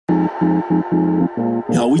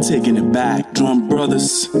Yo, we taking it back, Drum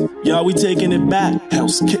Brothers. Yo, we taking it back,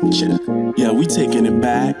 Hell's Kitchen. Yeah, we taking it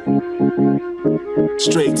back,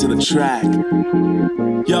 straight to the track.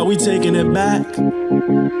 Yo, we taking it back.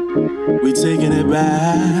 We taking it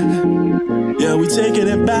back. Yeah, we taking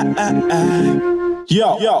it back.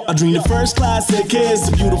 Yo, I dream the first class kids,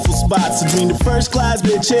 the beautiful spots. I dream the first class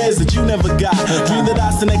bitches that you never got. I dream that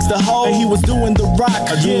I stood next to Ho and he was doing the rock.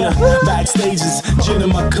 I dream backstages, gin in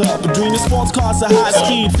my cup. I dream the sports cars at high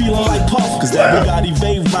speed, feeling like Puff. Cause that Bugatti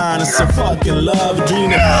Veyron is some fucking love. I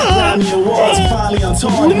dream that Grammy Awards are finally on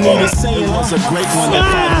tour. The media saying was a great one that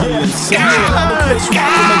 5 million. So I'm a Chris Rock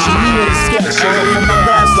to mention me in a sketch. I go from my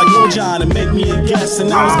raps like Lil Jon and make me a guest.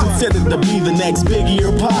 And I was considered to be the next Biggie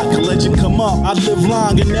or Pac. A legend come up, I'd live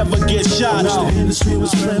long and never get shot. No. The industry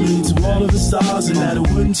was friendly to all of the stars, and that it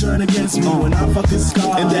wouldn't turn against me when I fucking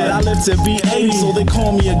scarred. And that I lived to be 80, so they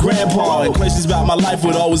call me a grandpa. And questions about my life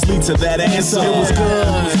would always lead to that answer. It was good,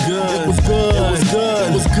 it was good, it was good, it was good,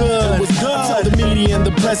 it was good, it was good. I tell the media and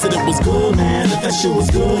the press that it was good, man, that shit was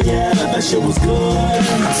good, yeah, that shit was good.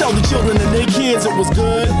 I tell the children and their kids it was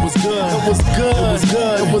good, it was good, it was good, it was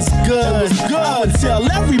good, it was good, it was good. I would tell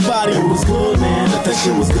everybody it was good, man, that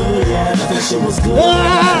shit was good, yeah, that shit was good.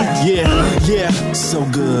 Yeah, so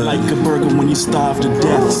good. Like a burger when you starve to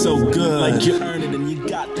death. So good. Like you earn it and you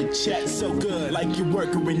got the check. So good. Like you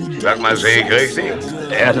work when you Sag mal, sehe ich richtig?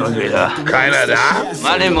 Er nun wieder. Keiner da?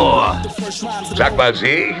 Mal im Ohr. Sag mal,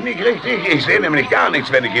 sehe ich nicht richtig? Ich sehe nämlich gar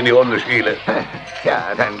nichts, wenn ich in die Runde spiele.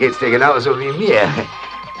 Ja, dann geht's dir genauso wie mir.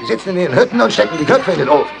 Die sitzen in den Hütten und stecken die Köpfe in den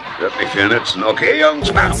Ofen. Wird nicht viel nützen. Okay,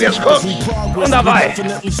 Jungs, machen wir's kurz. Und dabei.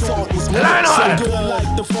 Reinhold!